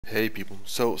Hey people,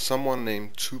 so someone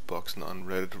named Tuboxen on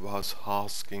Reddit was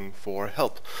asking for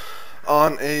help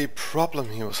on a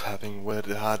problem he was having with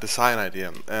a design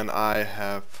idea, and I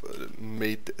have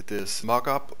made this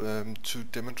mock-up to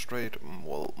demonstrate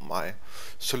my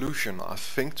solution, I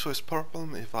think, to his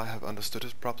problem, if I have understood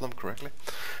his problem correctly.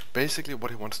 Basically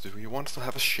what he wants to do, he wants to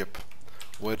have a ship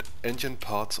with engine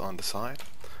pods on the side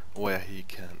where he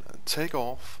can take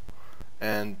off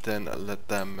and then let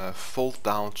them fold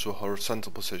down to a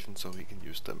horizontal position so he can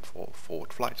use them for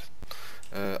forward flight.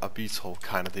 A VTOL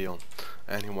kind of deal.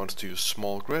 And he wants to use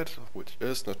small grid, which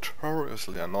is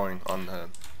notoriously annoying on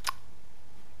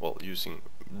using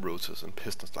rotors and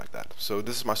pistons like that. So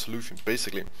this is my solution.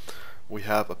 Basically, we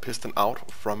have a piston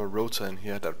out from a rotor in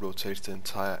here that rotates the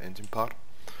entire engine pod.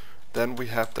 Then we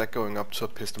have that going up to a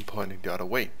piston pointing the other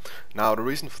way. Now the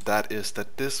reason for that is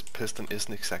that this piston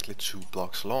isn't exactly 2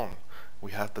 blocks long.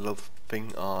 We have the little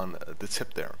thing on the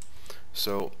tip there.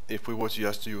 So if we were to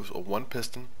just use a one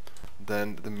piston,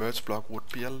 then the merge block would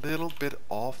be a little bit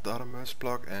off the other merge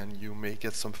block, and you may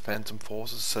get some phantom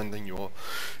forces sending your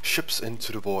ships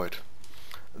into the void.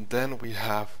 And then we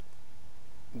have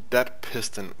that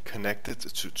piston connected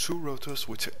to 2 rotors,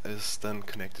 which is then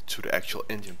connected to the actual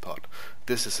engine pod.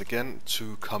 This is again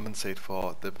to compensate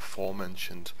for the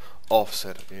aforementioned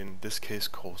offset, in this case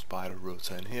caused by the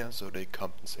rotor in here, so they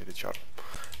compensate each other,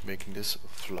 making this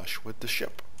flush with the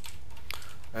ship.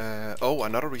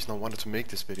 Another reason I wanted to make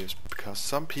this video is because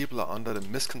some people are under the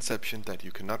misconception that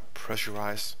you cannot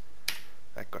pressurize,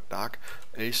 that got dark,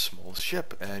 a small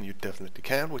ship, and you definitely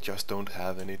can, we just don't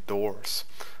have any doors.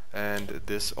 And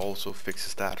this also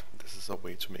fixes that. This is a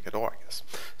way to make a door, I guess.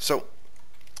 So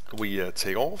we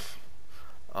take off,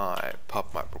 I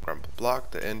pop my programmable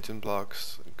block, the engine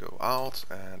blocks go out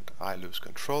and I lose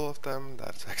control of them.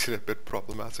 That's actually a bit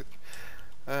problematic.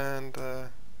 And there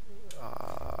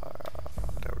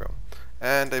we go.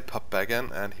 And they pop back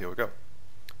in, and here we go.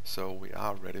 So we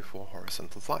are ready for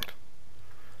horizontal flight.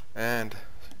 And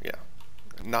yeah,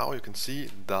 now you can see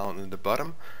down in the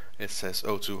bottom it says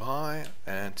O2 high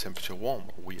and temperature warm.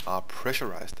 We are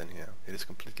pressurized in here. It is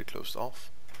completely closed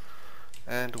off.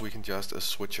 And we can just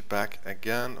switch it back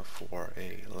again for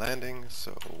a landing.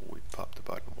 So we pop the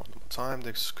button one more time.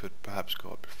 This could perhaps go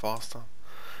a bit faster.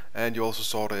 And you also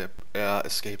saw the air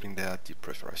escaping there,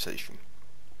 depressurization.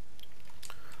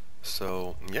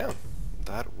 So yeah,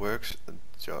 that works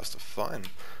just fine.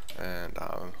 And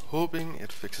I'm hoping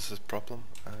it fixes this problem.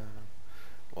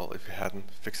 Well, if you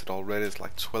hadn't fixed it already, it's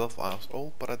like 12 hours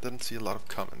old, but I didn't see a lot of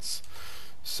comments.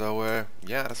 So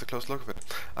yeah, that's a close look of it.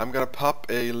 I'm gonna pop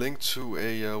a link to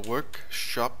a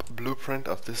workshop blueprint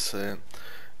of this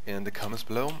in the comments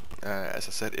below. As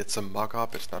I said, it's a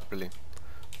mock-up, it's not really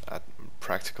that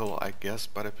practical, I guess,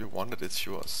 but if you want it, it's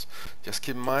yours. Just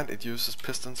keep in mind it uses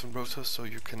pistons and rotors, so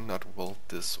you cannot weld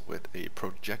this with a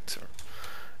projector.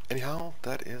 Anyhow,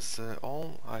 that is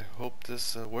all. I hope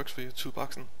this works for you,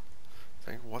 Tuboxen.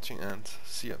 Thank you for watching, and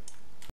see ya.